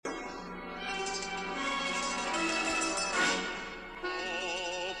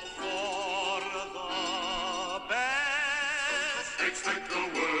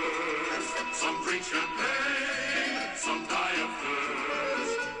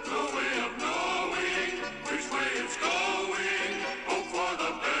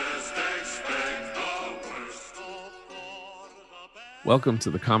Welcome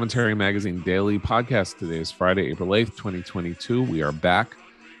to the Commentary Magazine Daily Podcast. Today is Friday, April 8th, 2022. We are back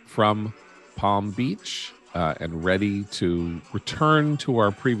from Palm Beach and ready to return to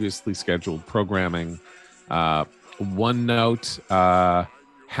our previously scheduled programming. One note,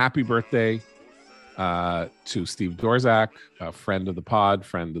 happy birthday to Steve Dorzak, a friend of the pod,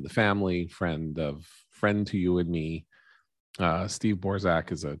 friend of the family, friend to you and me. Steve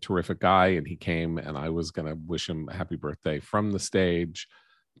Borzak is a terrific guy, and he came, and I was going to wish him a happy birthday from the stage,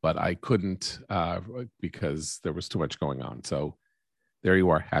 but I couldn't because there was too much going on. So there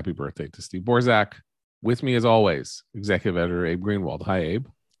you are. Happy birthday to Steve Borzak. With me, as always, executive editor Abe Greenwald. Hi, Abe.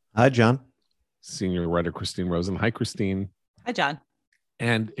 Hi, John. Senior writer Christine Rosen. Hi, Christine. Hi, John.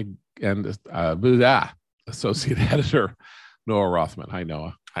 And associate editor Noah Rothman. Hi,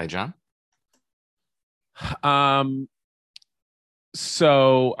 Noah. Hi, John.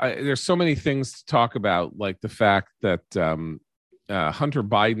 So there's so many things to talk about, like the fact that Hunter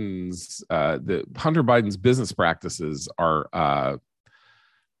Biden's business practices are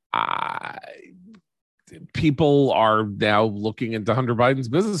people are now looking into Hunter Biden's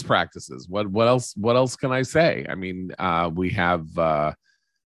business practices. What else can I say? I mean, we have a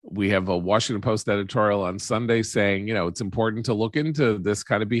Washington Post editorial on Sunday saying, it's important to look into this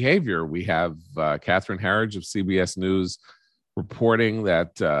kind of behavior. We have Catherine Herridge of CBS News reporting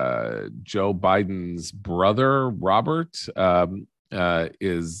that Joe Biden's brother, Robert,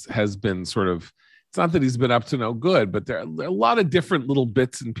 has been sort of, it's not that he's been up to no good, but there are a lot of different little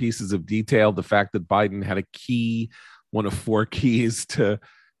bits and pieces of detail. The fact that Biden had a key, one of 4 keys to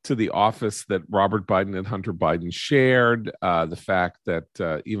the office that Robert Biden and Hunter Biden shared. The fact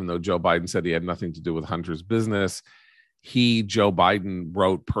that even though Joe Biden said he had nothing to do with Hunter's business, Joe Biden,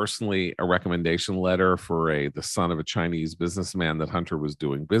 wrote personally a recommendation letter for the son of a Chinese businessman that Hunter was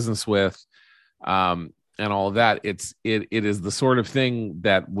doing business with, and all of that. It is the sort of thing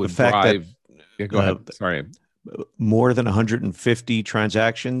that would drive. Go ahead. Sorry. More than 150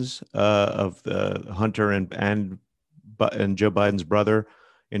 transactions of Hunter and Joe Biden's brother,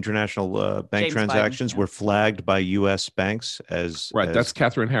 international bank James transactions, Biden, were flagged by U.S. banks as right. That's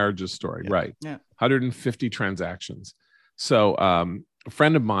Catherine Herridge's story, yeah. Right? Yeah. 150 transactions. So a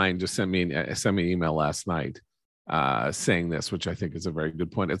friend of mine just sent me an email last night saying this, which I think is a very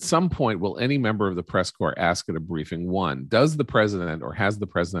good point. At some point, will any member of the press corps ask at a briefing, 1, does the president or has the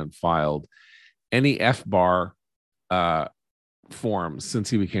president filed any FBAR forms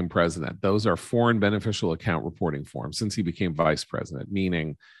since he became president? Those are foreign beneficial account reporting forms since he became vice president,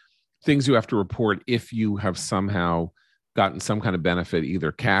 meaning things you have to report if you have somehow gotten some kind of benefit,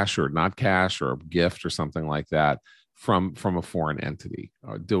 either cash or not cash or a gift or something like that, from a foreign entity.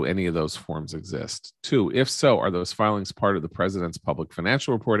 Do any of those forms exist? 2, if so, are those filings part of the president's public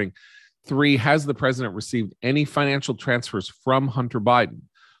financial reporting? 3, has the president received any financial transfers from Hunter Biden?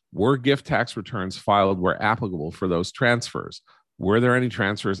 Were gift tax returns filed where applicable for those transfers? Were there any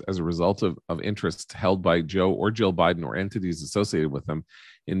transfers as a result of interests held by Joe or Jill Biden or entities associated with them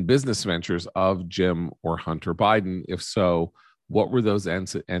in business ventures of Jim or Hunter Biden? If so, what were those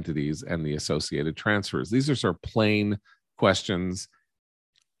entities and the associated transfers? These are sort of plain questions.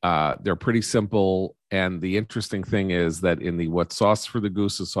 They're pretty simple. And the interesting thing is that in the what sauce for the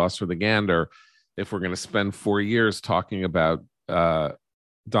goose is sauce for the gander, if we're going to spend 4 years talking about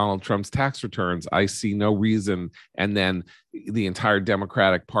Donald Trump's tax returns, I see no reason. And then the entire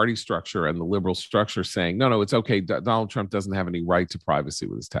Democratic Party structure and the liberal structure saying, no, it's okay. Donald Trump doesn't have any right to privacy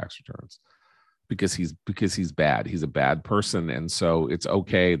with his tax returns because he's bad. He's a bad person. And so it's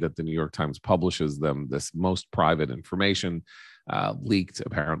okay that the New York Times publishes them this most private information leaked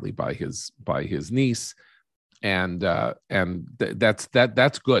apparently by his niece. And that's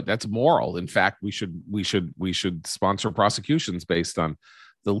good. That's moral. In fact, we should sponsor prosecutions based on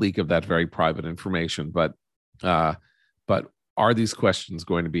the leak of that very private information. But are these questions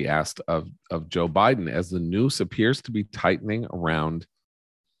going to be asked of Joe Biden as the noose appears to be tightening around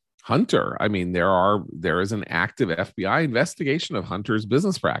Hunter? I mean, there is an active FBI investigation of Hunter's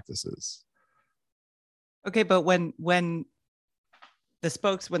business practices. Okay, but when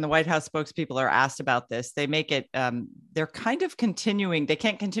the White House spokespeople are asked about this, they make it, they're kind of continuing. They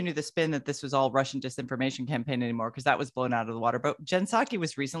can't continue the spin that this was all Russian disinformation campaign anymore, because that was blown out of the water. But Jen Psaki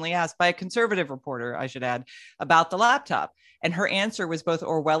was recently asked by a conservative reporter, I should add, about the laptop. And her answer was both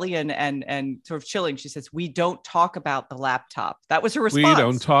Orwellian and sort of chilling. She says, "We don't talk about the laptop." That was her response. We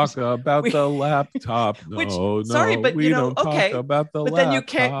don't talk about the laptop. Sorry, but we don't okay. talk about the but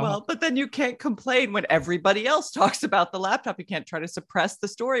laptop. Then you can't complain when everybody else talks about the laptop. You can't try to suppress the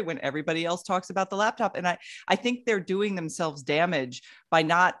story when everybody else talks about the laptop. And I think they're doing themselves damage by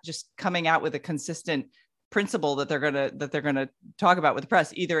not just coming out with a consistent principle that they're gonna talk about with the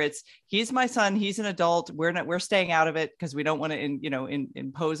press. Either it's he's my son, he's an adult, we're staying out of it because we don't want to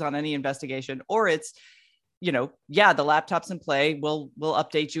impose on any investigation, or it's the laptop's in play. We'll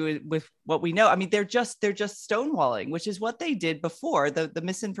update you with what we know. I mean, they're just stonewalling, which is what they did before. The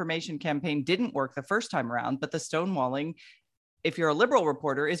misinformation campaign didn't work the first time around, but the stonewalling, if you're a liberal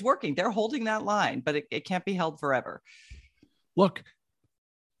reporter, is working. They're holding that line, but it can't be held forever. Look,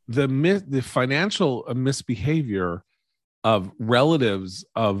 the financial misbehavior of relatives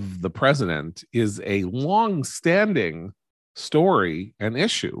of the president is a long-standing story and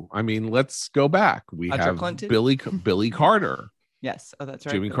issue. I mean, let's go back. We Hunter have Clinton. Billy Carter. Yes. Oh, that's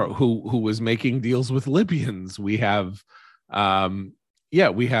right. Jimmy Carter, who was making deals with Libyans. We have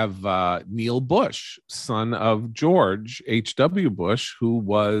Neil Bush, son of George H.W. Bush, who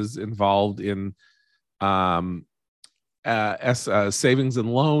was involved in savings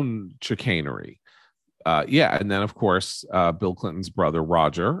and loan chicanery. And then of course Bill Clinton's brother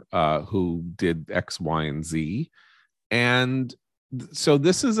Roger, who did X, Y, and Z. And so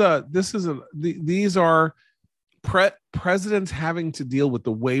these are presidents having to deal with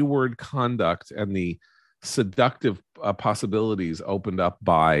the wayward conduct and the seductive possibilities opened up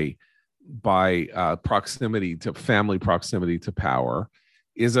by proximity to power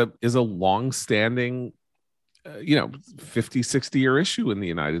is a long-standing 50, 60-year issue in the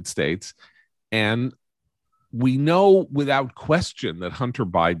United States. And we know without question that Hunter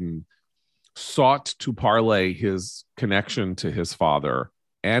Biden sought to parlay his connection to his father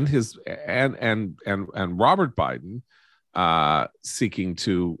and Robert Biden, seeking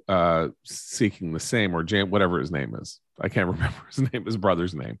the same, or whatever his name is. I can't remember his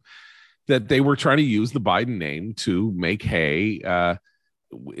brother's name. That they were trying to use the Biden name to make hay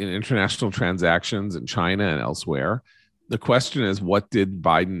in international transactions in China and elsewhere. The question is, what did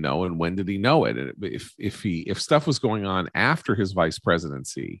Biden know and when did he know it? And if stuff was going on after his vice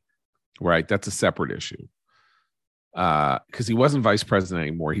presidency, right, that's a separate issue. Because he wasn't vice president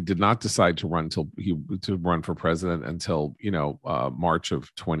anymore. He did not decide to run for president until March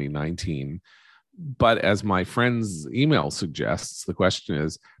of 2019. But as my friend's email suggests, the question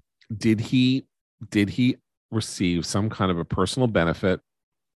is, did he receive some kind of a personal benefit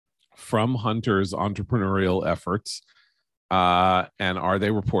from Hunter's entrepreneurial efforts, and are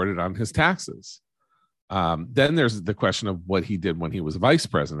they reported on his taxes? Then there's the question of what he did when he was vice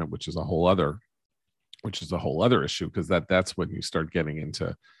president, which is a whole other issue, because that's when you start getting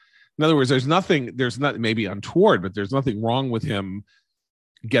into, in other words, there's not maybe untoward, but there's nothing wrong with him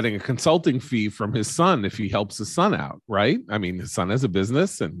getting a consulting fee from his son if he helps his son out, right? I mean, his son has a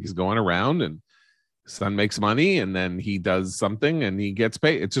business and he's going around and his son makes money and then he does something and he gets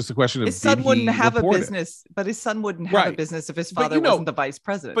paid. It's just a question of his son wouldn't have a business, but his son wouldn't have a business if his father wasn't the vice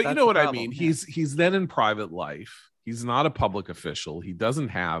president. But you know what I mean? He's then in private life. He's not a public official. He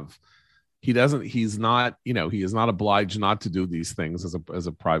is not obliged not to do these things as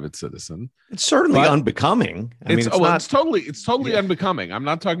a private citizen. It's certainly unbecoming. It's totally unbecoming. I'm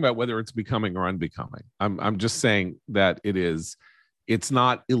not talking about whether it's becoming or unbecoming. I'm just saying that it's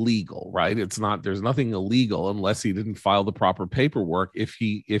not illegal, right? There's nothing illegal unless he didn't file the proper paperwork if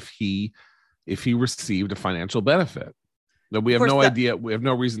he received a financial benefit. Now, we have no idea. We have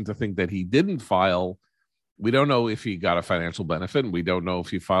no reason to think that he didn't file. We don't know if he got a financial benefit, and we don't know if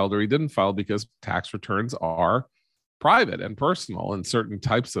he filed or he didn't file, because tax returns are private and personal, and certain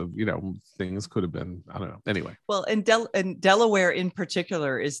types of things could have been, I don't know. Anyway, well, and Delaware in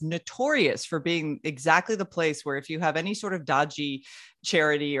particular is notorious for being exactly the place where if you have any sort of dodgy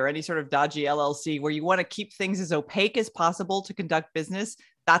charity or any sort of dodgy LLC where you want to keep things as opaque as possible to conduct business,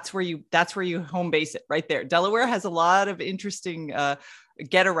 that's where you home base it right there. Delaware has a lot of interesting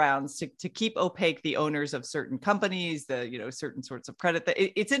get-arounds to keep opaque the owners of certain companies, certain sorts of credit.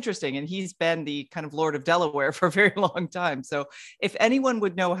 It's interesting, and he's been the kind of Lord of Delaware for a very long time. So if anyone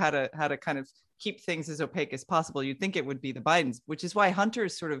would know how to kind of keep things as opaque as possible, you'd think it would be the Bidens, which is why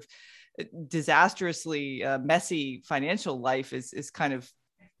Hunter's sort of disastrously messy financial life is kind of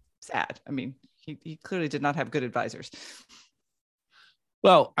sad. I mean, he clearly did not have good advisors.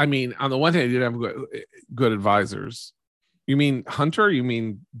 Well, I mean, on the one hand, he didn't have good advisors. You mean Hunter? You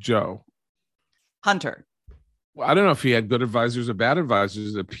mean Joe? Hunter. Well, I don't know if he had good advisors or bad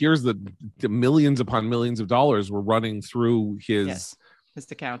advisors. It appears that millions upon millions of dollars were running through his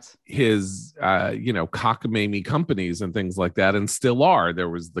accounts, his cockamamie companies and things like that, and still are. There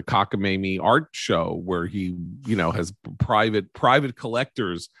was the cockamamie art show where he has private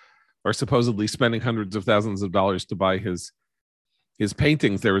collectors are supposedly spending hundreds of thousands of dollars to buy his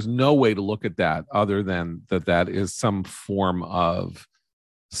paintings. There is no way to look at that other than that is some form of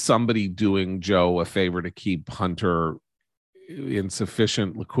somebody doing Joe a favor to keep Hunter in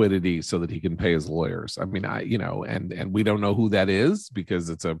sufficient liquidity so that he can pay his lawyers. I mean, and we don't know who that is because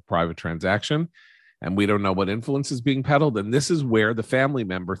it's a private transaction, and we don't know what influence is being peddled. And this is where the family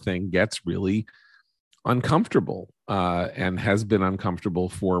member thing gets really uncomfortable, and has been uncomfortable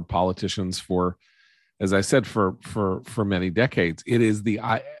for politicians for, as I said, for many decades. It is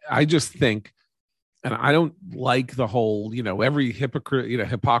I just think, and I don't like the whole, every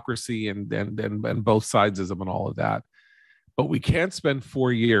hypocrisy and both sidesism and all of that. But we can't spend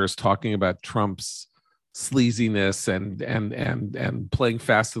 4 years talking about Trump's sleaziness and playing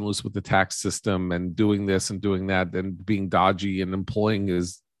fast and loose with the tax system and doing this and doing that and being dodgy and employing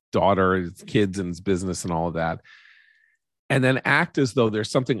his daughter, his kids, and his business and all of that, and then act as though there's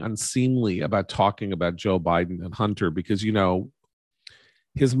something unseemly about talking about Joe Biden and Hunter, because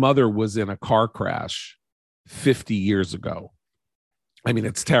his mother was in a car crash 50 years ago. I mean,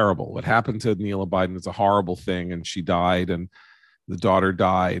 it's terrible. What happened to Neela Biden is a horrible thing, and she died, and the daughter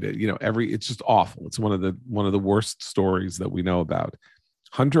died. It's just awful. It's one of the worst stories that we know about.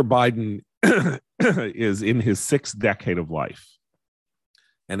 Hunter Biden is in his 6th decade of life,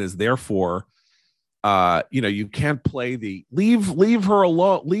 and is therefore, you can't play the leave her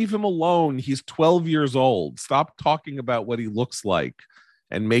alone, leave him alone. He's 12 years old. Stop talking about what he looks like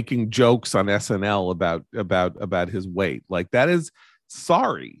and making jokes on SNL about his weight. Like, that is.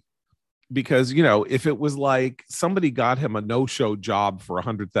 Sorry, because if it was like somebody got him a no-show job for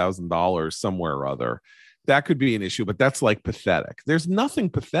 $100,000 somewhere or other, that could be an issue, but that's like pathetic. There's nothing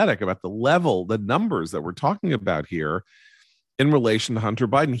pathetic about the numbers that we're talking about here in relation to Hunter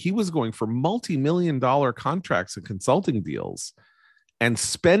Biden. He was going for multi-million-dollar contracts and consulting deals and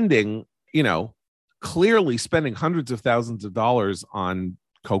clearly spending hundreds of thousands of dollars on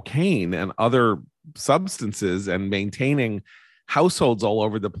cocaine and other substances and maintaining households all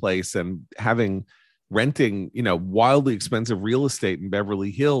over the place and renting, wildly expensive real estate in Beverly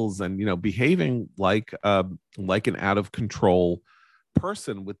Hills, and, behaving like an out of control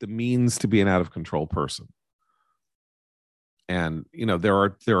person with the means to be an out of control person. And,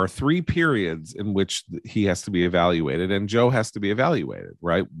 there are 3 periods in which he has to be evaluated, and Joe has to be evaluated,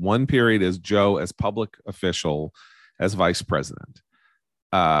 right? One period is Joe as public official, as vice president,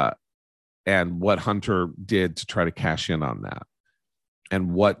 and what Hunter did to try to cash in on that,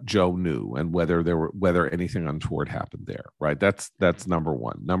 and what Joe knew, and whether anything untoward happened there, right? That's number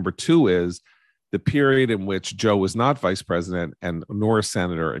one. Number 2 is the period in which Joe was not vice president and nor a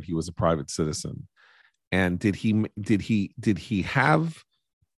senator, and he was a private citizen. And did he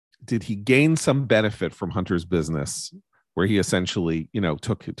gain some benefit from Hunter's business, where he essentially,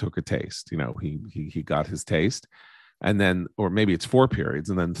 took a taste? He got his taste, and then, or maybe it's 4 periods,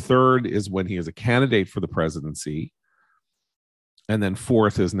 and then 3rd is when he is a candidate for the presidency. And then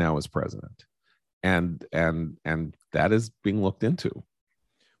 4th is now as president, and that is being looked into.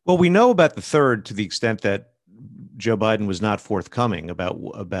 Well, we know about the 3rd to the extent that Joe Biden was not forthcoming about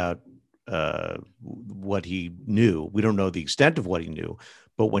what he knew. We don't know the extent of what he knew,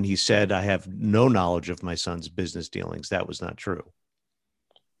 but when he said, "I have no knowledge of my son's business dealings," that was not true.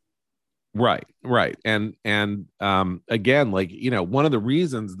 Right. And again, one of the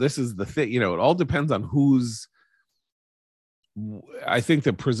reasons, this is the thing, it all depends on who's. I think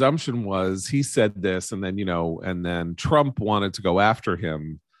the presumption was he said this, and then Trump wanted to go after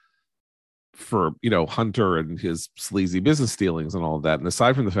him for, Hunter and his sleazy business dealings and all of that. And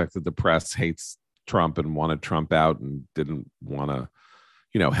aside from the fact that the press hates Trump and wanted Trump out and didn't want to,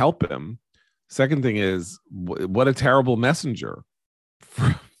 help him. Second thing is, what a terrible messenger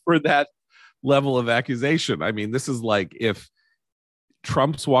for that level of accusation. I mean, this is like if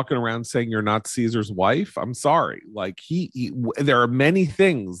Trump's walking around saying you're not Caesar's wife. I'm sorry. Like there are many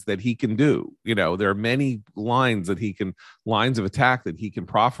things that he can do. There are many lines of attack that he can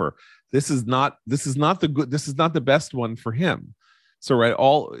proffer. This is not the best one for him. So, right,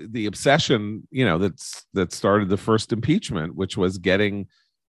 all the obsession, that started the first impeachment, which was getting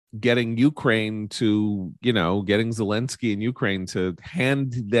Ukraine to, getting Zelensky and Ukraine to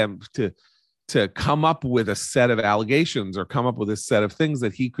hand them to come up with a set of allegations or come up with a set of things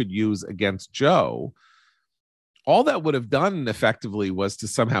that he could use against Joe. All that would have done effectively was to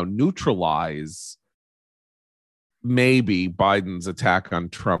somehow neutralize maybe Biden's attack on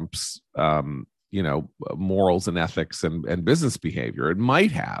Trump's, morals and ethics and business behavior. It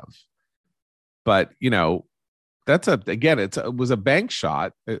might have, but, it was a bank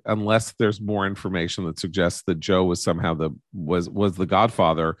shot, unless there's more information that suggests that Joe was somehow was the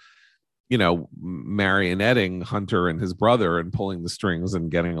godfather, marionetting Hunter and his brother and pulling the strings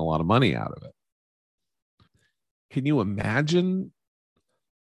and getting a lot of money out of it. Can you imagine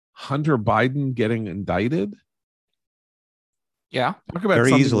Hunter Biden getting indicted. Yeah. Talk about Very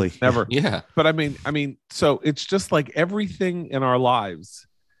something easily. that's never. Yeah. But I mean, so it's just like everything in our lives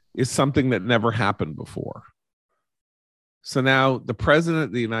is something that never happened before. So now the president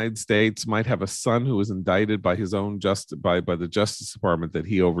of the United States might have a son who is indicted by his own by the Justice Department that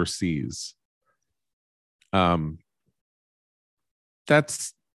he oversees.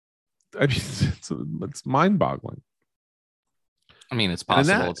 That's, I mean, it's mind-boggling. I mean, it's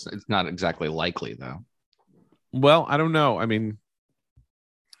possible. It's not exactly likely, though. Well, I don't know. I mean,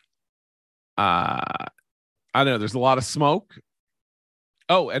 I don't know. There's a lot of smoke.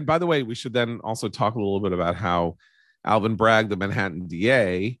 Oh, and by the way, we should then also talk a little bit about how Alvin Bragg, the Manhattan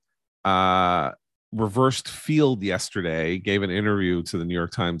DA, reversed field yesterday, gave an interview to the New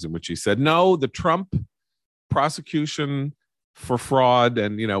York Times in which he said, no, the Trump prosecution for fraud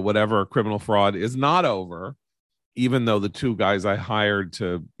and, whatever criminal fraud is not over, even though the two guys I hired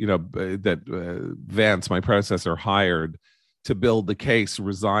to, Vance, my predecessor, hired to build the case,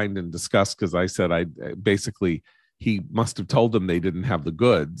 resigned in disgust because I said basically he must have told them they didn't have the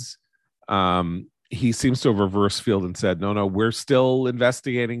goods. He seems to have reversed field and said, no, we're still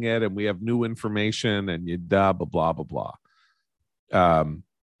investigating it and we have new information and blah, blah, blah, blah.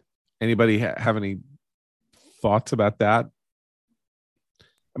 Anybody have any thoughts about that?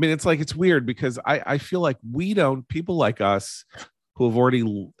 I mean, it's weird because I feel like people like us who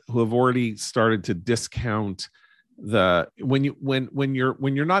have already started to discount when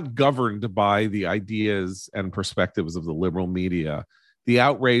you're not governed by the ideas and perspectives of the liberal media, the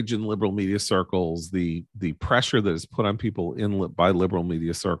outrage in liberal media circles, the pressure that is put on people by liberal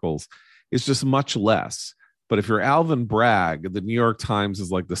media circles is just much less. But if you're Alvin Bragg, the New York Times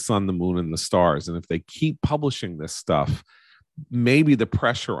is like the sun, the moon, and the stars. And if they keep publishing this stuff, maybe the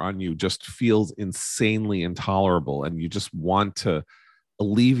pressure on you just feels insanely intolerable and you just want to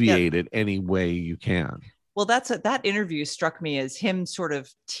alleviate it any way you can. Well, that interview struck me as him sort of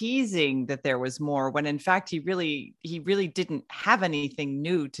teasing that there was more, when in fact he really didn't have anything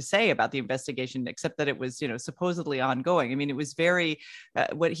new to say about the investigation except that it was supposedly ongoing. I mean, it was very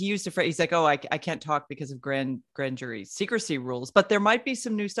what he used to phrase. He's like, oh, I can't talk because of grand jury secrecy rules, but there might be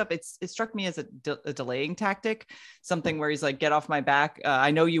some new stuff. It struck me as a delaying tactic, something where he's like, get off my back.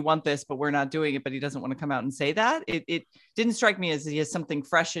 I know you want this, but we're not doing it. But he doesn't want to come out and say that. It didn't strike me as he has something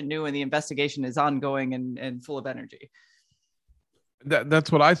fresh and new, and the investigation is ongoing and full of energy.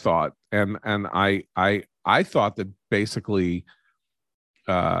 That's what I thought, and I thought that basically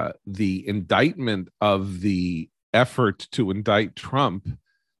the indictment of the effort to indict Trump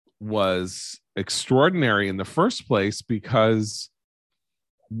was extraordinary in the first place, because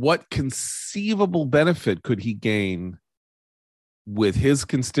what conceivable benefit could he gain with his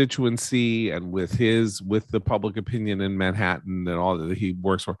constituency and with the public opinion in Manhattan and all that he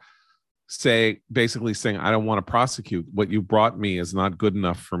works for, basically saying, I don't want to prosecute. What you brought me is not good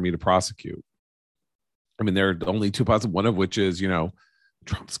enough for me to prosecute. I mean, there are only two possible, one of which is,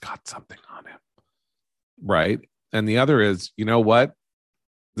 Trump's got something on him, right? And the other is, you know what?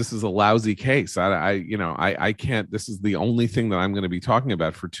 This is a lousy case. I can't, this is the only thing that I'm going to be talking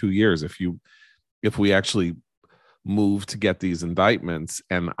about for 2 years if we actually move to get these indictments,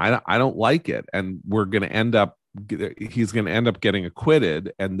 and I don't like it, and he's going to end up getting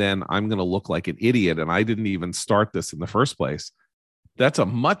acquitted, and then I'm going to look like an idiot, and I didn't even start this in the first place. That's a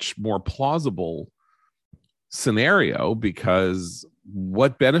much more plausible scenario, because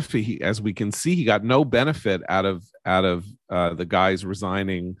what benefit as we can see, he got no benefit out of the guys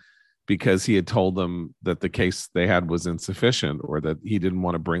resigning because he had told them that the case they had was insufficient, or that he didn't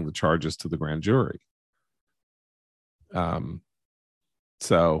want to bring the charges to the grand jury. And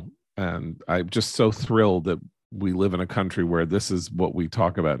I'm just so thrilled that we live in a country where this is what we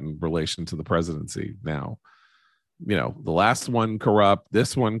talk about in relation to the presidency now. The last one corrupt,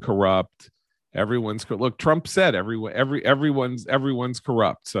 this one corrupt, everyone's look. Trump said everyone's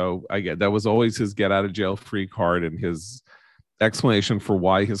corrupt. So I get that was always his get out of jail free card, and his explanation for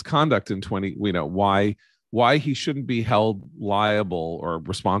why his conduct in why he shouldn't be held liable or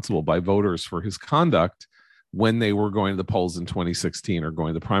responsible by voters for his conduct when they were going to the polls in 2016 or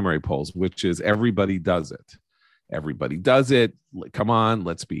going to the primary polls, which is everybody does it. Everybody does it. Come on,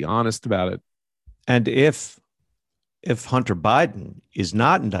 let's be honest about it. And if Hunter Biden is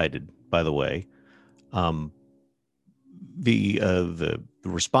not indicted, by the way, the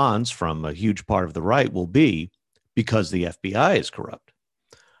response from a huge part of the right will be because the FBI is corrupt.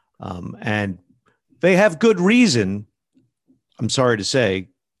 And they have good reason, I'm sorry to say,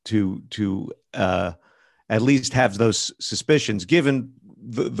 to at least have those suspicions, given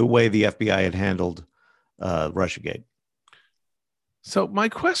the way the FBI had handled Russiagate. So my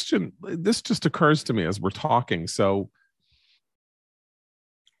question, this just occurs to me as we're talking. So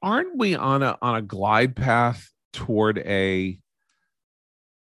aren't we on a glide path toward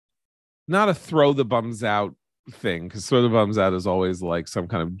not a throw the bums out thing, because throw the bums out is always like some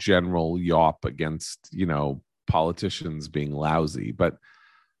kind of general yawp against, politicians being lousy, but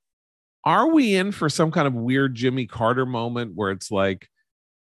are we in for some kind of weird Jimmy Carter moment where it's like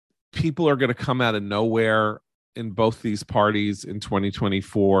people are going to come out of nowhere in both these parties in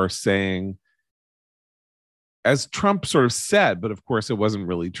 2024 saying, as Trump sort of said, but of course it wasn't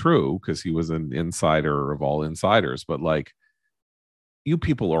really true because he was an insider of all insiders, but like, you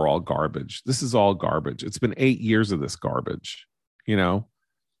people are all garbage. This is all garbage. It's been 8 years of this garbage.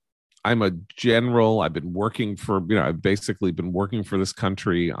 I'm a general. I've been working for, I've basically been working for this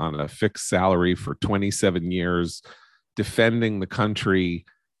country on a fixed salary for 27 years, defending the country.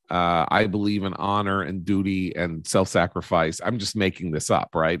 I believe in honor and duty and self-sacrifice. I'm just making this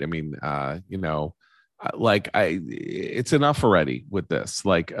up, right? I mean, it's enough already with this.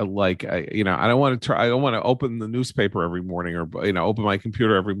 I don't want to I don't want to open the newspaper every morning or, open my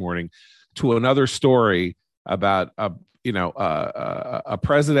computer every morning to another story about a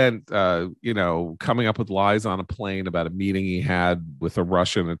president, coming up with lies on a plane about a meeting he had with a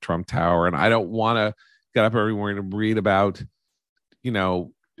Russian at Trump Tower. And I don't want to get up every morning and read about,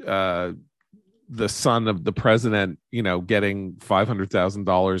 the son of the president, getting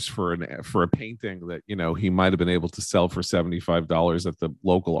 $500,000 for a painting that, he might have been able to sell for $75 at the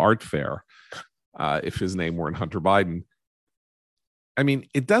local art fair, if his name weren't Hunter Biden. I mean,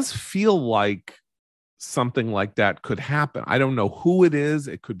 it does feel like something like that could happen. I don't know who it is.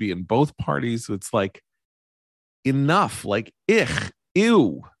 It could be in both parties. It's like, enough, like,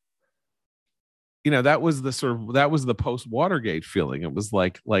 ew. That was the post Watergate feeling. It was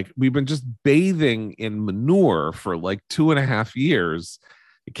like we've been just bathing in manure for like 2.5 years.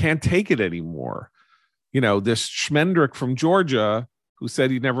 You can't take it anymore. This Schmendrick from Georgia who said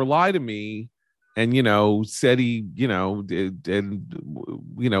he'd never lie to me, and said he did,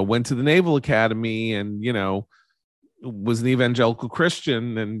 and went to the Naval Academy, and was an evangelical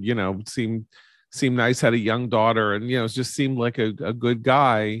Christian, and seemed nice, had a young daughter, and it just seemed like a good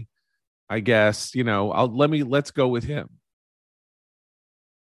guy. I guess, let's go with him.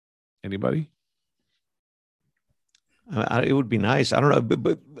 Anybody? It would be nice. I don't know,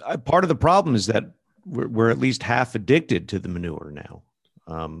 but part of the problem is that we're at least half addicted to the manure now.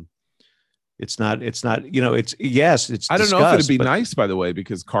 It's not, it's I don't know if it'd be nice, by the way,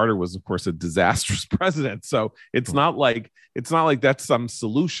 because Carter was, of course, a disastrous president. So it's not like that's some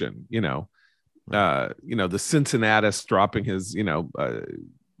solution, the Cincinnatus dropping his,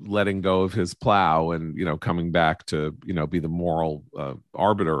 letting go of his plow and coming back to be the moral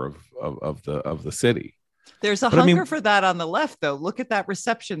arbiter of the city. There's a hunger for that on the left, though. Look at that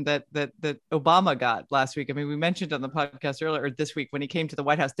reception that Obama got last week. I mean, we mentioned on the podcast earlier this week when he came to the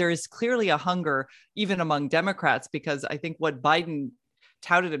White House, there is clearly a hunger even among Democrats, because I think what Biden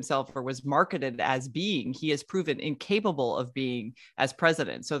touted himself or was marketed as being, he has proven incapable of being as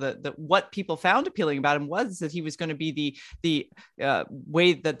president. So that what people found appealing about him was that he was going to be the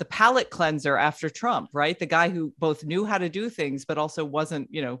way that the palate cleanser after Trump, right? The guy who both knew how to do things, but also wasn't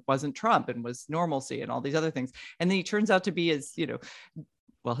Trump and was normalcy and all these other things. And then he turns out to be his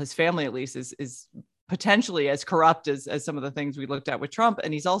family at least is potentially as corrupt as some of the things we looked at with Trump.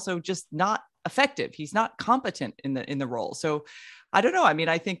 And he's also just not effective. He's not competent in the role. So I don't know. I mean,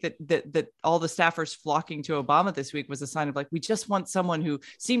 I think that all the staffers flocking to Obama this week was a sign of like, we just want someone who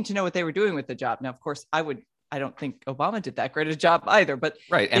seemed to know what they were doing with the job. Now, of course, I don't think Obama did that great a job either, but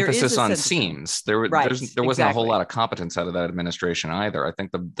right. Emphasis on seems. There wasn't a whole lot of competence out of that administration either. I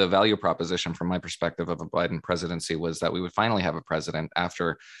think the value proposition from my perspective of a Biden presidency was that we would finally have a president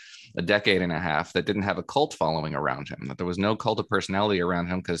after a decade and a half that didn't have a cult following around him, that there was no cult of personality around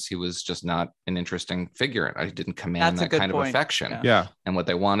him because he was just not an interesting figure. I didn't command that kind of affection. Yeah. And what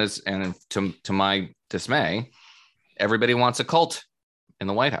they want is, and to my dismay, everybody wants a cult in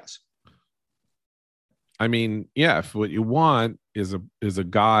the White House. I mean, yeah, if what you want is a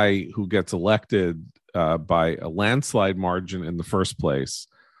guy who gets elected by a landslide margin in the first place,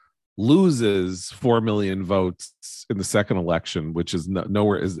 loses 4 million votes in the second election, which is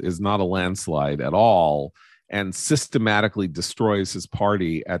is not a landslide at all, and systematically destroys his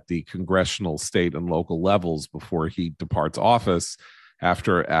party at the congressional, state, and local levels before he departs office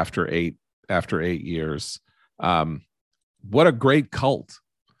after 8 years. What a great cult.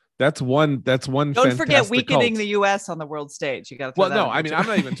 That's one. Don't forget weakening the U.S. on the world stage. You got to. Well, no, I mean, I'm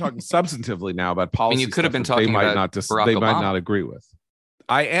not even talking substantively now about policy. I mean, you could have been talking about they might not agree with.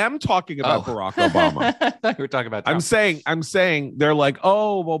 I am talking about Barack Obama. I thought you were talking about Trump. I'm saying they're like,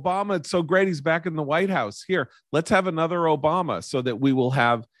 oh, Obama, it's so great. He's back in the White House. Here, let's have another Obama so that we will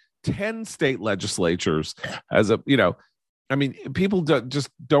have 10 state legislatures I mean, people just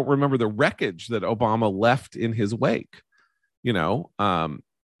don't remember the wreckage that Obama left in his wake. I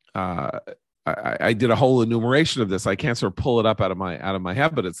did a whole enumeration of this. I can't sort of pull it up out of my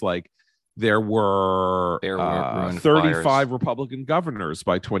head, but it's like there were 35 fires. Republican governors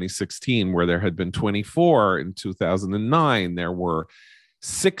by 2016, where there had been 24 in 2009. There were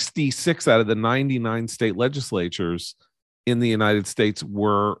 66 out of the 99 state legislatures in the United States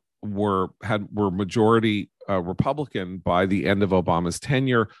were majority Republican by the end of Obama's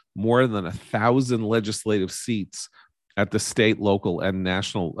tenure. More than 1,000 legislative seats at the state, local, and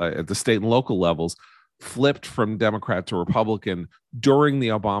national, at the state and local levels, flipped from Democrat to Republican during the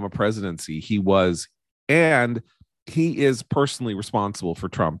Obama presidency. He is personally responsible for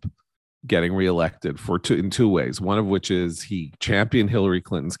Trump getting reelected in two ways. One of which is he championed Hillary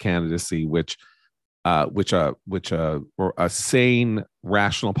Clinton's candidacy, which a sane,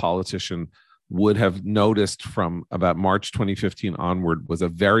 rational politician would have noticed from about March 2015 onward was a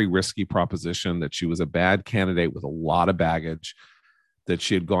very risky proposition, that she was a bad candidate with a lot of baggage, that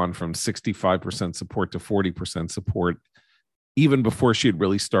she had gone from 65% support to 40% support even before she had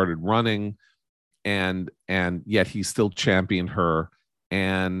really started running, and yet he still championed her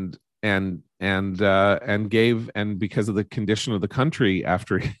and because of the condition of the country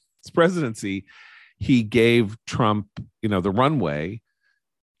after his presidency, he gave Trump, the runway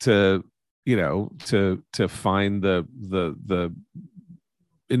to find the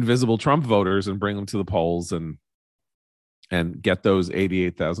invisible Trump voters and bring them to the polls and get those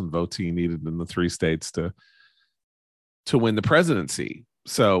 88,000 votes he needed in the three states to win the presidency.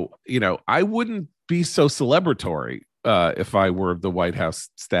 So, I wouldn't be so celebratory if I were the White House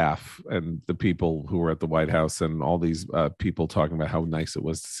staff and the people who were at the White House and all these people talking about how nice it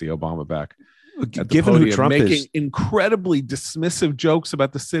was to see Obama back. Given who Trump making is, incredibly dismissive jokes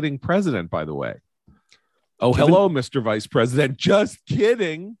about the sitting president, by the way. Oh, hello, Mr. Vice President. Just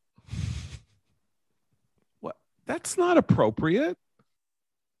kidding. What? That's not appropriate.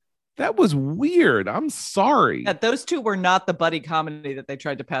 That was weird. I'm sorry. Yeah, those two were not the buddy comedy that they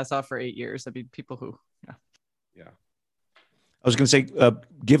tried to pass off for 8 years. I mean, people who, yeah. I was going to say,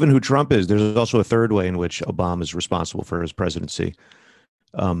 given who Trump is, there's also a third way in which Obama is responsible for his presidency.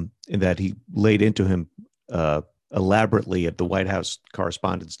 In that he laid into him elaborately at the White House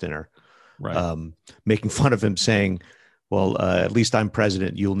Correspondents' Dinner, right. Making fun of him, saying, well, at least I'm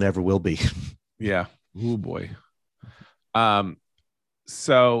president. You'll never will be. Yeah. Oh, boy.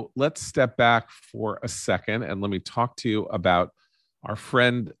 So let's step back for a second and let me talk to you about our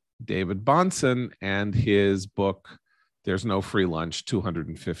friend David Bahnsen and his book, There's No Free Lunch,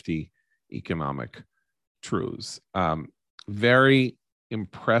 250 Economic Truths. Very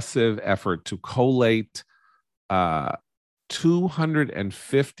impressive effort to collate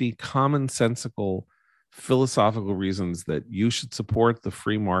 250 commonsensical philosophical reasons that you should support the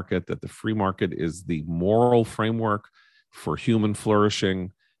free market, that the free market is the moral framework for human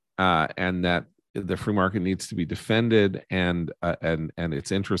flourishing, and that the free market needs to be defended and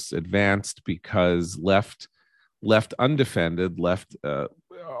its interests advanced, because left undefended,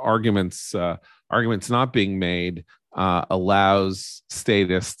 arguments not being made allows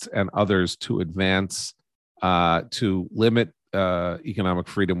statists and others to advance, to limit economic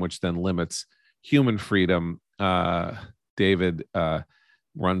freedom, which then limits human freedom. David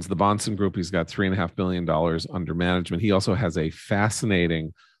runs the Bahnsen Group. He's got $3.5 billion under management. He also has a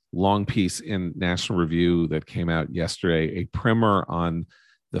fascinating long piece in National Review that came out yesterday, a primer on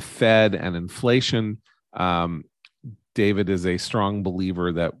the Fed and inflation. David is a strong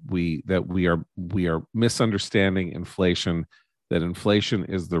believer that we are misunderstanding inflation, that inflation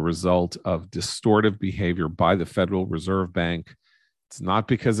is the result of distortive behavior by the Federal Reserve Bank. It's not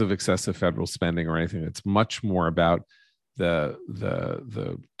because of excessive federal spending or anything. It's much more about the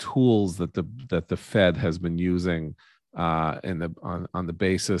tools that the Fed has been using on the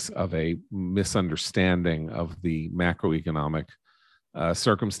basis of a misunderstanding of the macroeconomic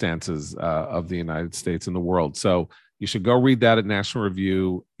circumstances of the United States and the world. So you should go read that at National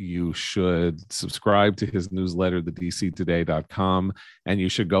Review. You should subscribe to his newsletter, thedctoday.com, and you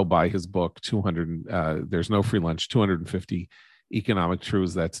should go buy his book, There's No Free Lunch, 250 Economic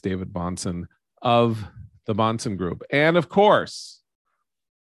Truths. That's David Bahnsen of the Bahnsen Group. And of course,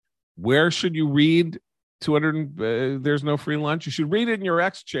 where should you read There's No Free Lunch? You should read it in your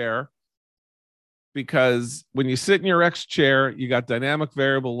X chair, because when you sit in your X chair, you got dynamic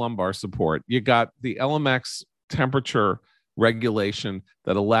variable lumbar support. You got the LMX temperature regulation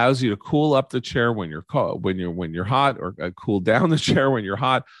that allows you to cool up the chair when you're cold, when you're hot, or cool down the chair when you're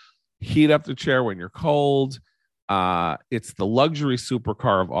hot, heat up the chair when you're cold. It's the luxury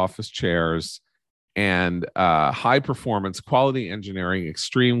supercar of office chairs, and high performance, quality engineering,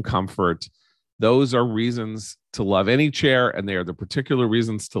 extreme comfort. Those are reasons to love any chair, and they are the particular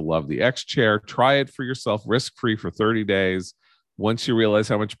reasons to love the X chair. Try it for yourself, risk-free for 30 days. Once you realize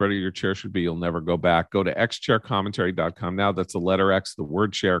how much better your chair should be, you'll never go back. Go to xchaircommentary.com now. That's the letter X, the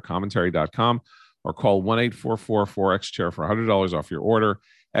word chair, commentary.com, or call 1-844-4XChair for $100 off your order.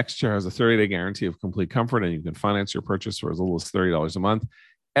 X Chair has a 30-day guarantee of complete comfort, and you can finance your purchase for as little as $30 a month.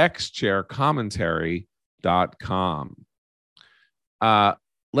 xchaircommentary.com.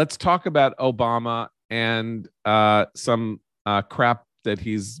 Let's talk about Obama and some crap that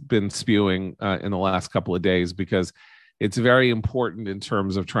he's been spewing in the last couple of days, because it's very important in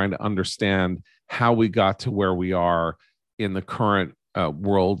terms of trying to understand how we got to where we are in the current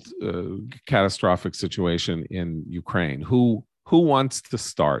world catastrophic situation in Ukraine. Who wants to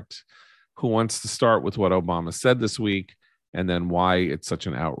start? Who wants to start with what Obama said this week, and then why it's such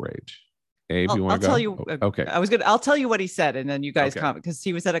an outrage? Abe, you want to go? I'll tell you. Okay. I'll tell you what he said, and then you guys comment, because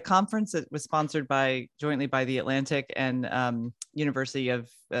he was at a conference that was sponsored jointly by the Atlantic and University of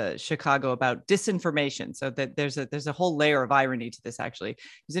Chicago about disinformation. So that there's a whole layer of irony to this. Actually,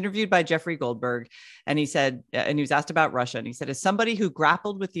 he was interviewed by Jeffrey Goldberg, and he said, and he was asked about Russia, and he said, as somebody who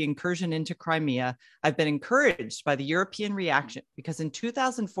grappled with the incursion into Crimea, I've been encouraged by the European reaction, because in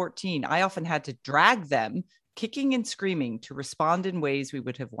 2014, I often had to drag them, kicking and screaming, to respond in ways we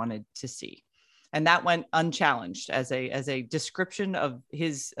would have wanted to see. And that went unchallenged as a description of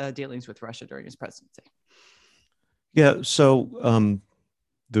his dealings with Russia during his presidency. Yeah. So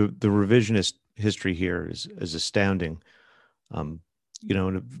the revisionist history here is astounding. In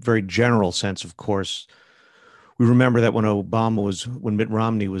a very general sense, of course, we remember that when Mitt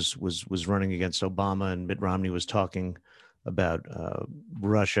Romney was running against Obama, and Mitt Romney was talking about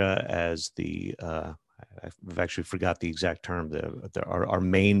Russia as I've actually forgot the exact term, our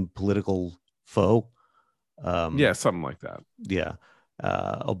main political foe. Something like that. Yeah.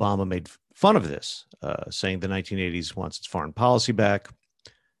 Obama made fun of this, saying the 1980s wants its foreign policy back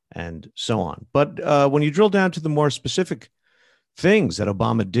and so on. But when you drill down to the more specific things that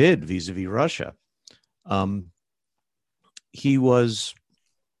Obama did vis-a-vis Russia, he was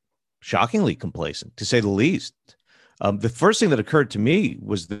shockingly complacent, to say the least. The first thing that occurred to me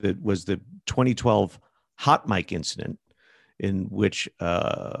was the 2012 hot mic incident, in which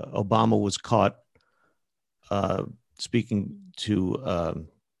Obama was caught speaking to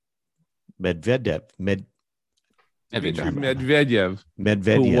Medvedev,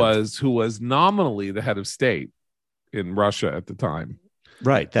 who was nominally the head of state in Russia at the time.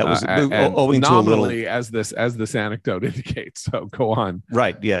 Right. That was owing to a little, as this anecdote indicates. So go on.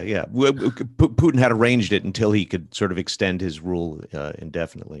 Right. Yeah. Putin had arranged it until he could sort of extend his rule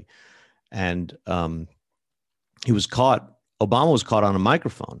indefinitely, and Obama was caught on a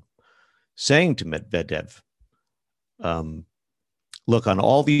microphone saying to Medvedev, look, on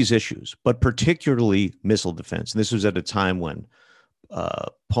all these issues, but particularly missile defense, and this was at a time when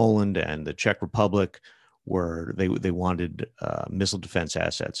Poland and the Czech Republic they wanted missile defense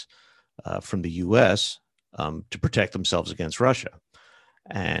assets from the U.S. To protect themselves against Russia,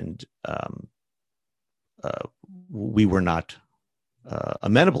 and we were not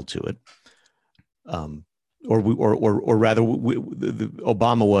amenable to it. Or rather,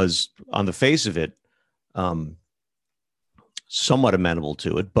 Obama was, on the face of it, somewhat amenable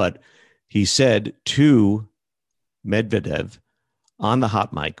to it. But he said to Medvedev on the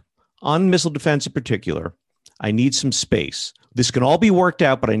hot mic, on missile defense in particular, I need some space. This can all be worked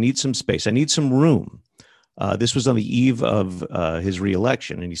out, but I need some space. I need some room. This was on the eve of his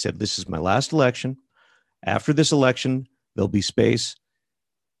reelection. And he said, this is my last election. After this election, there'll be space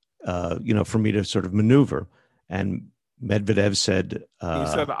for me to sort of maneuver. And Medvedev said, he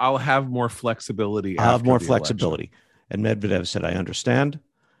said, I'll have more flexibility. I'll have more flexibility. Election. And Medvedev said, I understand.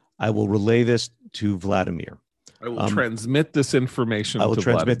 I will relay this to Vladimir. I will transmit this information. I will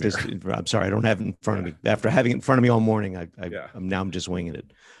transmit this. I'm sorry, I don't have it in front of me. After having it in front of me all morning, I'm just winging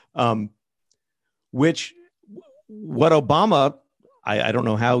it. What Obama, I don't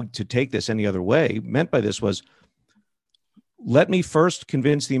know how to take this any other way, meant by this was, let me first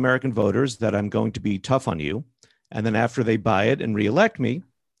convince the American voters that I'm going to be tough on you, and then after they buy it and reelect me,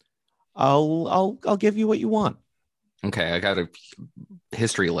 I'll give you what you want. Okay, I got a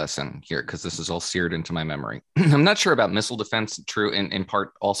history lesson here because this is all seared into my memory. I'm not sure about missile defense, true in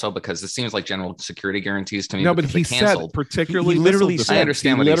part also because it seems like general security guarantees to me. No, but he said particularly. He literally said. I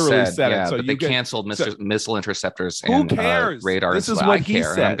understand what he said. Yeah, so but they canceled missile interceptors who and cares? radar. This is what he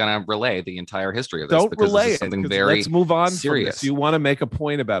said. And I'm going to relay the entire history of this. Don't relay this is something very let's move on serious. From this. You want to make a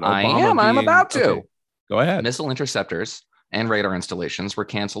point about Obama? I am. I'm about to. Okay, go ahead. Missile interceptors and radar installations were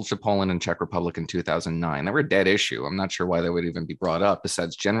canceled to Poland and Czech Republic in 2009. They were a dead issue. I'm not sure why they would even be brought up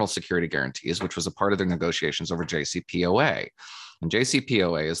besides general security guarantees, which was a part of their negotiations over JCPOA. And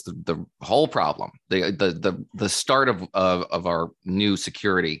JCPOA is the whole problem, the start of our new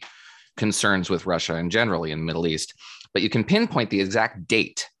security concerns with Russia and generally in the Middle East. But you can pinpoint the exact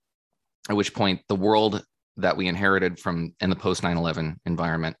date at which point the world that we inherited from in the post 9/11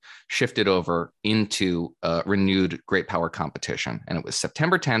 environment shifted over into renewed great power competition. And it was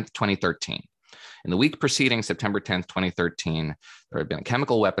September 10th, 2013. In the week preceding September 10th, 2013, there had been a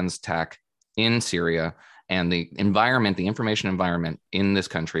chemical weapons attack in Syria, and the information environment in this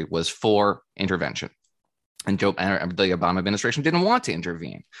country was for intervention. And the Obama administration didn't want to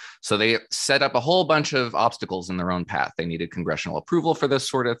intervene. So they set up a whole bunch of obstacles in their own path. They needed congressional approval for this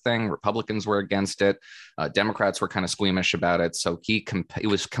sort of thing. Republicans were against it. Democrats were kind of squeamish about it. So he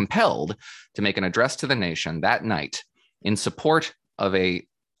was compelled to make an address to the nation that night in support of a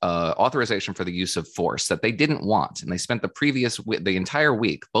authorization for the use of force that they didn't want. And they spent the entire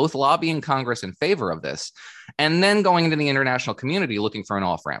week both lobbying Congress in favor of this and then going into the international community looking for an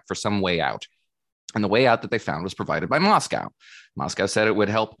off-ramp, for some way out. And the way out that they found was provided by Moscow. Moscow said it would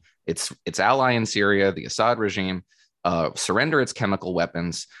help its ally in Syria, the Assad regime, surrender its chemical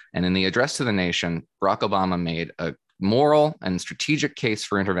weapons. And in the address to the nation, Barack Obama made a moral and strategic case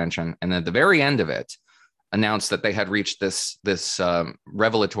for intervention. And at the very end of it, announced that they had reached this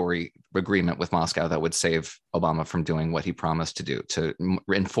revelatory agreement with Moscow that would save Obama from doing what he promised to do, to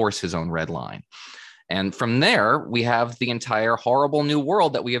enforce his own red line. And from there, we have the entire horrible new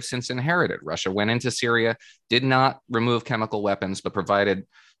world that we have since inherited. Russia went into Syria, did not remove chemical weapons, but provided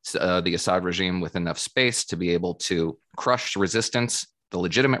the Assad regime with enough space to be able to crush resistance, the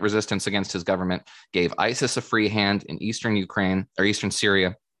legitimate resistance against his government, gave ISIS a free hand in eastern Ukraine or eastern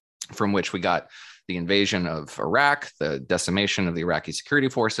Syria, from which we got the invasion of Iraq, the decimation of the Iraqi security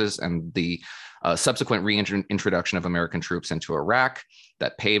forces, and the subsequent reintroduction of American troops into Iraq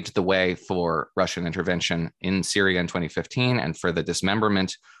that paved the way for Russian intervention in Syria in 2015 and for the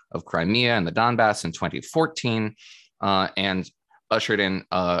dismemberment of Crimea and the Donbass in 2014, and ushered in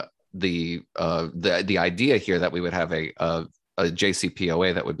the idea here that we would have a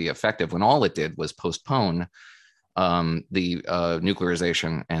JCPOA that would be effective when all it did was postpone the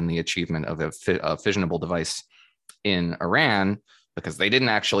nuclearization and the achievement of a fissionable device in Iran, because they didn't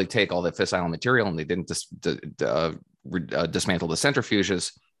actually take all the fissile material and they didn't dismantle the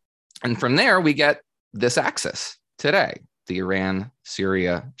centrifuges. And from there, we get this axis today, the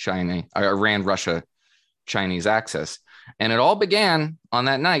Iran-Russia-Chinese axis. And it all began on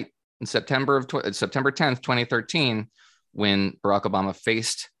that night in September 10th, 2013, when Barack Obama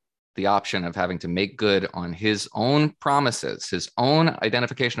faced the option of having to make good on his own promises, his own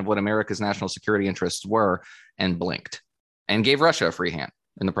identification of what America's national security interests were, and blinked and gave Russia a free hand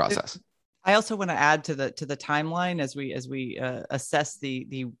in the process. I also want to add to the timeline as we assess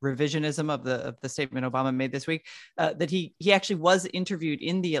the revisionism of the statement Obama made this week, that he actually was interviewed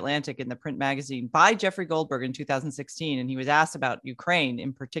in The Atlantic, in the print magazine, by Jeffrey Goldberg in 2016, and he was asked about Ukraine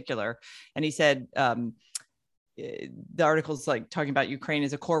in particular, and he said, the article's like talking about Ukraine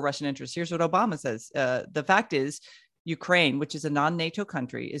as a core Russian interest. Here's what Obama says. The fact is, Ukraine, which is a non-NATO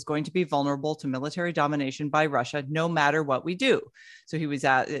country, is going to be vulnerable to military domination by Russia no matter what we do. So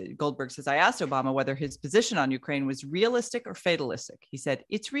Goldberg says, I asked Obama whether his position on Ukraine was realistic or fatalistic. He said,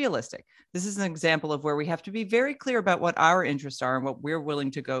 it's realistic. This is an example of where we have to be very clear about what our interests are and what we're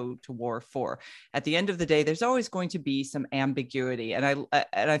willing to go to war for. At the end of the day, there's always going to be some ambiguity. And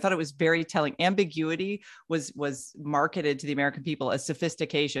I thought it was very telling. Ambiguity was marketed to the American people as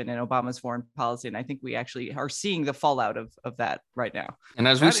sophistication in Obama's foreign policy. And I think we actually are seeing the fallout of that right now. And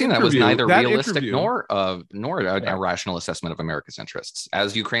as we've seen, that was neither realistic nor a rational assessment of America's interests,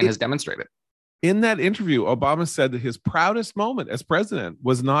 as Ukraine has demonstrated. In that interview, Obama said that his proudest moment as president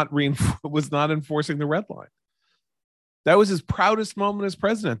was not enforcing the red line. That was his proudest moment as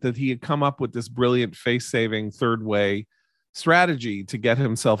president, that he had come up with this brilliant face-saving third way strategy to get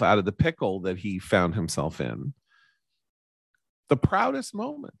himself out of the pickle that he found himself in. The proudest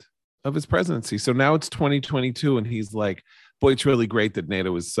moment of his presidency. So now it's 2022 and he's like, boy, it's really great that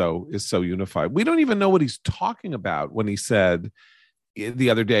NATO is so unified. We don't even know what he's talking about when he said the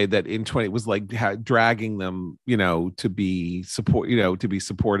other day that in 20 was like dragging them, to be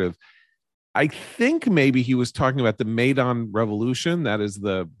supportive. I think maybe he was talking about the Maidan Revolution. That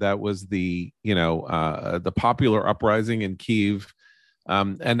was the popular uprising in Kyiv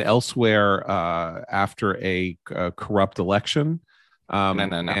and elsewhere after a corrupt election. No.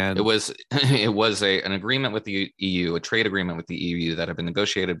 And it was an agreement with the EU, a trade agreement with the EU that had been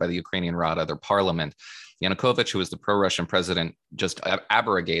negotiated by the Ukrainian Rada, their parliament. Yanukovych, who was the pro-Russian president, just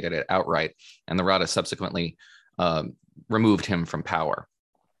abrogated it outright, and the Rada subsequently removed him from power.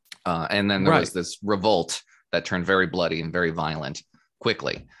 And then there was this revolt that turned very bloody and very violent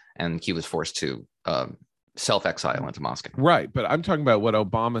quickly, and he was forced to self-exile into Moscow. Right, but I'm talking about what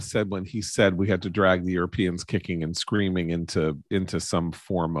Obama said when he said we had to drag the Europeans kicking and screaming into some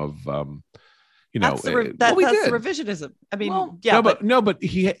form of that's the revisionism. I mean, but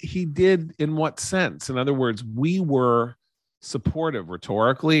he did in what sense? In other words, we were supportive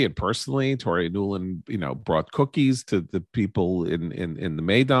rhetorically and personally. Tori Nuland, brought cookies to the people in the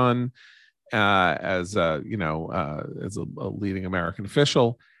Maidan as a leading American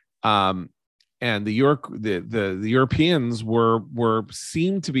official. And the Europeans were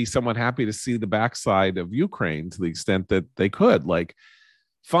seemed to be somewhat happy to see the backside of Ukraine to the extent that they could. Like,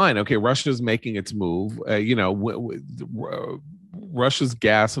 fine, okay, Russia's making its move. Russia's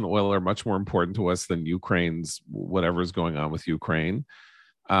gas and oil are much more important to us than Ukraine's whatever is going on with Ukraine.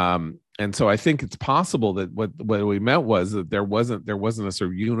 And so I think it's possible that what we meant was that there wasn't a sort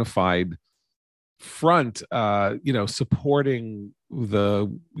of unified front, supporting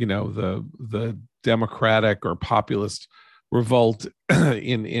the democratic or populist revolt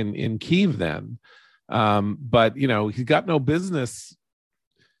in Kyiv then. But he got no business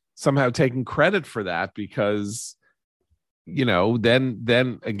somehow taking credit for that, because then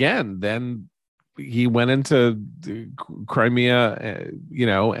he went into Crimea,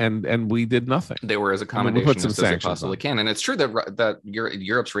 and we did nothing. They were as accommodationist as they possibly can. And it's true that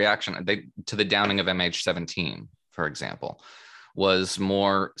Europe's reaction to the downing of MH17, for example, was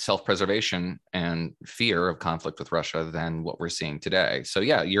more self-preservation and fear of conflict with Russia than what we're seeing today. So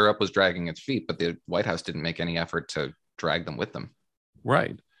yeah, Europe was dragging its feet, but the White House didn't make any effort to drag them with them.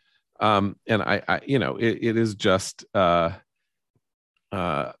 Right. And it is just Obama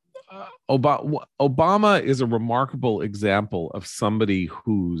is a remarkable example of somebody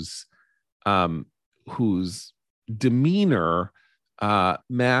whose demeanor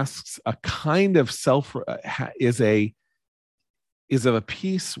masks a kind of is of a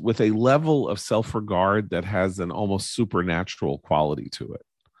piece with a level of self-regard that has an almost supernatural quality to it.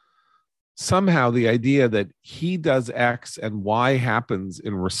 Somehow the idea that he does X and Y happens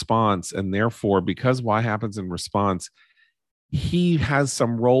in response, and therefore because Y happens in response, he has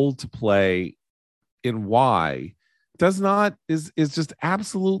some role to play in Y is just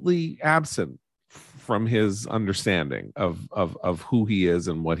absolutely absent from his understanding of who he is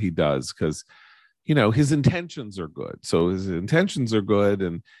and what he does, because his intentions are good. So his intentions are good,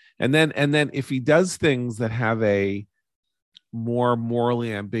 and then if he does things that have a more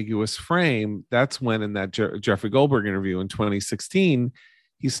morally ambiguous frame, that's when in that Jeffrey Goldberg interview in 2016,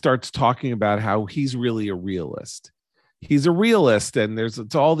 he starts talking about how he's really a realist. He's a realist, and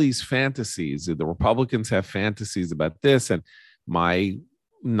it's all these fantasies. The Republicans have fantasies about this, and my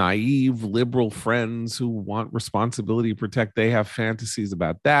naive liberal friends who want responsibility to protect, they have fantasies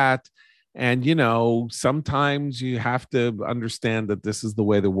about that. And, sometimes you have to understand that this is the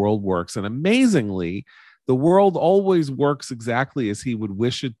way the world works. And amazingly, the world always works exactly as he would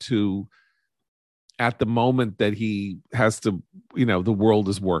wish it to at the moment that he has to, the world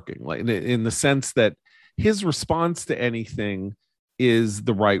is working, like in the sense that his response to anything is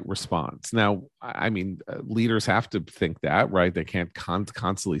the right response. Now, I mean, leaders have to think that, right? They can't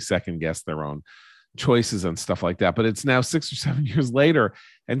constantly second guess their own choices and stuff like that. But it's now 6 or 7 years later,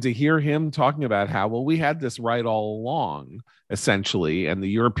 and to hear him talking about how, well, we had this right all along, essentially, and the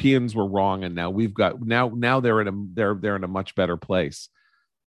Europeans were wrong, and now we've got now they're in a much better place.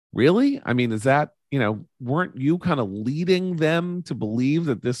 Really? I mean, is that, weren't you kind of leading them to believe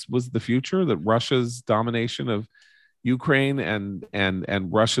that this was the future, that Russia's domination of Ukraine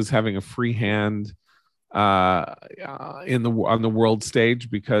and Russia's having a free hand on the world stage,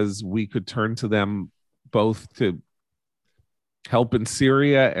 because we could turn to them both to help in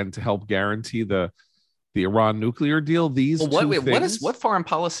Syria and to help guarantee the Iran nuclear deal? What foreign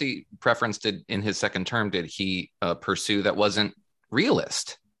policy preference in his second term did he pursue that wasn't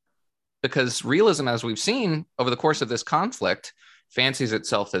realist? Because realism, as we've seen over the course of this conflict, fancies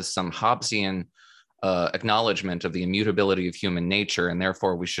itself as some Hobbesian acknowledgement of the immutability of human nature, and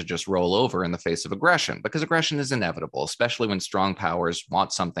therefore we should just roll over in the face of aggression, because aggression is inevitable, especially when strong powers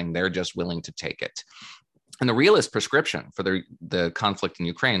want something, they're just willing to take it. And the realist prescription for the conflict in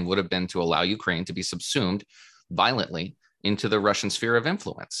Ukraine would have been to allow Ukraine to be subsumed violently into the Russian sphere of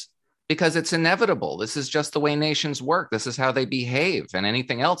influence, because it's inevitable. This is just the way nations work. This is how they behave. And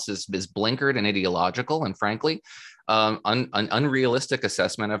anything else is blinkered and ideological, and frankly, an unrealistic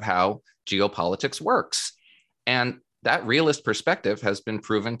assessment of how geopolitics works. And that realist perspective has been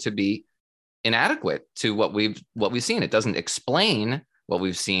proven to be inadequate to what we've seen. It doesn't explain what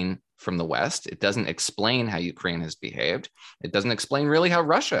we've seen from the West. It doesn't explain how Ukraine has behaved. It doesn't explain really how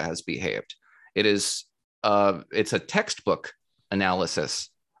Russia has behaved. It's a textbook analysis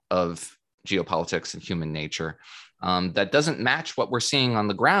of geopolitics and human nature that doesn't match what we're seeing on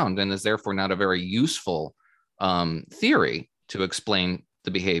the ground, and is therefore not a very useful theory to explain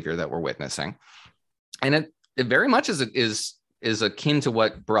the behavior that we're witnessing. And it very much is akin to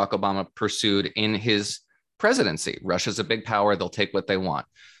what Barack Obama pursued in his presidency. Russia's a big power; they'll take what they want.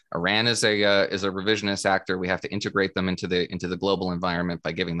 Iran is a revisionist actor. We have to integrate them into the global environment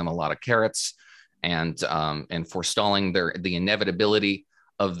by giving them a lot of carrots and forestalling the inevitability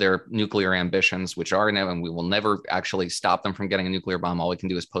of their nuclear ambitions, which are inevitable, and we will never actually stop them from getting a nuclear bomb. All we can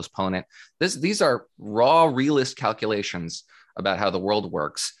do is postpone it. These are raw realist calculations about how the world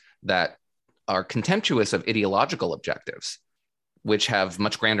works that are contemptuous of ideological objectives, which have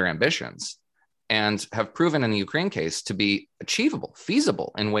much grander ambitions, and have proven in the Ukraine case to be achievable,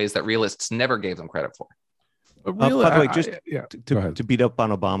 feasible in ways that realists never gave them credit for. By the way, just to beat up on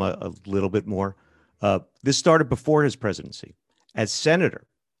Obama a little bit more, this started before his presidency. As senator,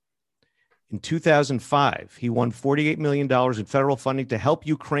 in 2005, he won $48 million in federal funding to help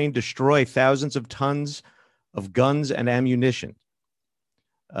Ukraine destroy thousands of tons of guns and ammunition.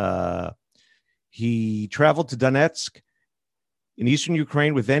 He traveled to Donetsk in eastern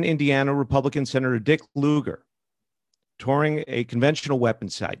Ukraine with then Indiana Republican Senator Dick Lugar, touring a conventional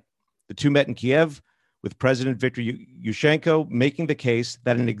weapons site. The two met in Kiev, with President Viktor Yushchenko making the case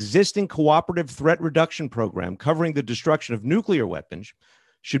that an existing cooperative threat reduction program covering the destruction of nuclear weapons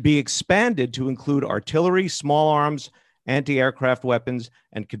should be expanded to include artillery, small arms, anti-aircraft weapons,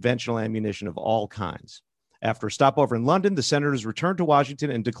 and conventional ammunition of all kinds. After a stopover in London, the senators returned to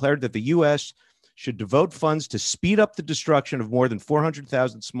Washington and declared that the U.S. should devote funds to speed up the destruction of more than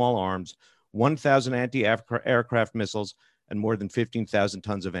 400,000 small arms, 1,000 anti-aircraft missiles, and more than 15,000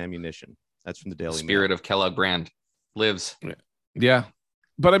 tons of ammunition. That's from the Daily Mail. Spirit of Kellogg brand lives. Yeah.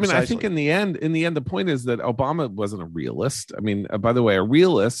 But I mean, Precisely. I think in the end, the point is that Obama wasn't a realist. I mean, by the way, a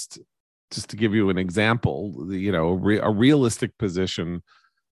realist, just to give you an example, a realistic position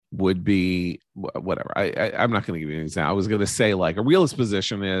would be whatever. I'm not going to give you an example. I was going to say, like, a realist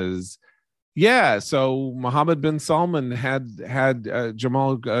position is, yeah. So Mohammed bin Salman had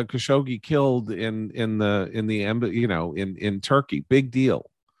Jamal Khashoggi killed in Turkey. Big deal.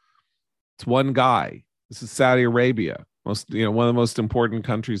 It's one guy. This is Saudi Arabia, one of the most important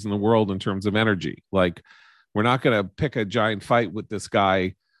countries in the world in terms of energy. Like, we're not going to pick a giant fight with this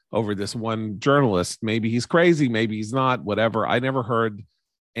guy over this one journalist. Maybe he's crazy, maybe he's not, whatever. I never heard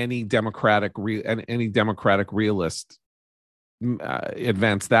any democratic realist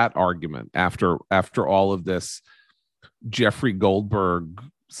advance that argument after all of this Jeffrey Goldberg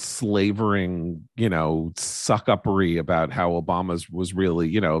slavering, suck-uppery about how Obama was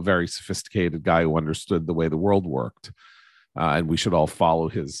really, a very sophisticated guy who understood the way the world worked, and we should all follow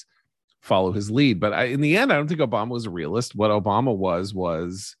his lead. But in the end, I don't think Obama was a realist. What Obama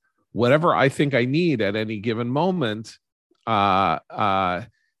was whatever I think I need at any given moment.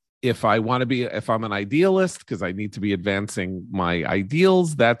 If I'm an idealist, because I need to be advancing my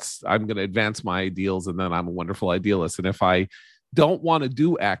ideals, I'm going to advance my ideals, and then I'm a wonderful idealist. And if I don't want to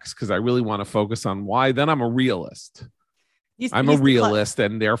do X because I really want to focus on Y, then I'm a realist. I'm a realist,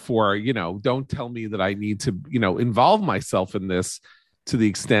 and therefore, don't tell me that I need to, involve myself in this to the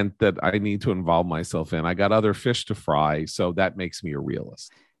extent that I need to involve myself in. I got other fish to fry, so that makes me a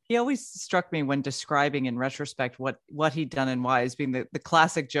realist. He always struck me when describing in retrospect what he'd done and why, as being the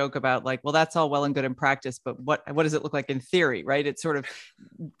classic joke about, like, well, that's all well and good in practice, but what does it look like in theory, right? It's sort of,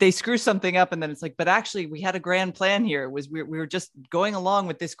 they screw something up and then it's like, but actually we had a grand plan here. We were just going along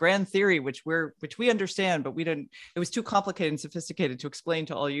with this grand theory, which we understand, but it was too complicated and sophisticated to explain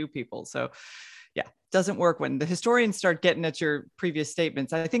to all you people. So yeah, doesn't work when the historians start getting at your previous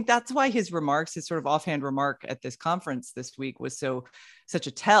statements. I think that's why his remarks, his sort of offhand remark at this conference this week was such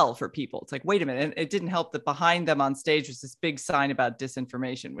a tell for people. It's like, wait a minute. And it didn't help that behind them on stage was this big sign about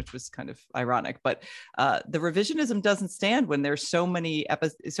disinformation, which was kind of ironic. But the revisionism doesn't stand when there's so many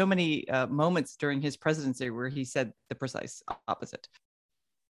moments during his presidency where he said the precise opposite.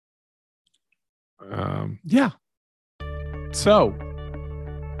 Yeah. So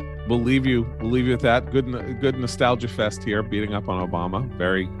we'll leave you with that. Good nostalgia fest here, beating up on Obama.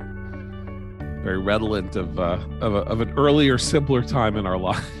 Very, very redolent of an earlier, simpler time in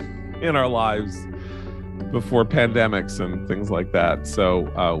our lives before pandemics and things like that.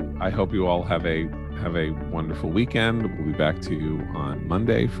 So I hope you all have a wonderful weekend. We'll be back to you on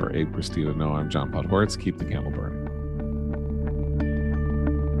Monday. For Abe, Christina, Noah, I'm John Podhoretz. Keep the candle burning.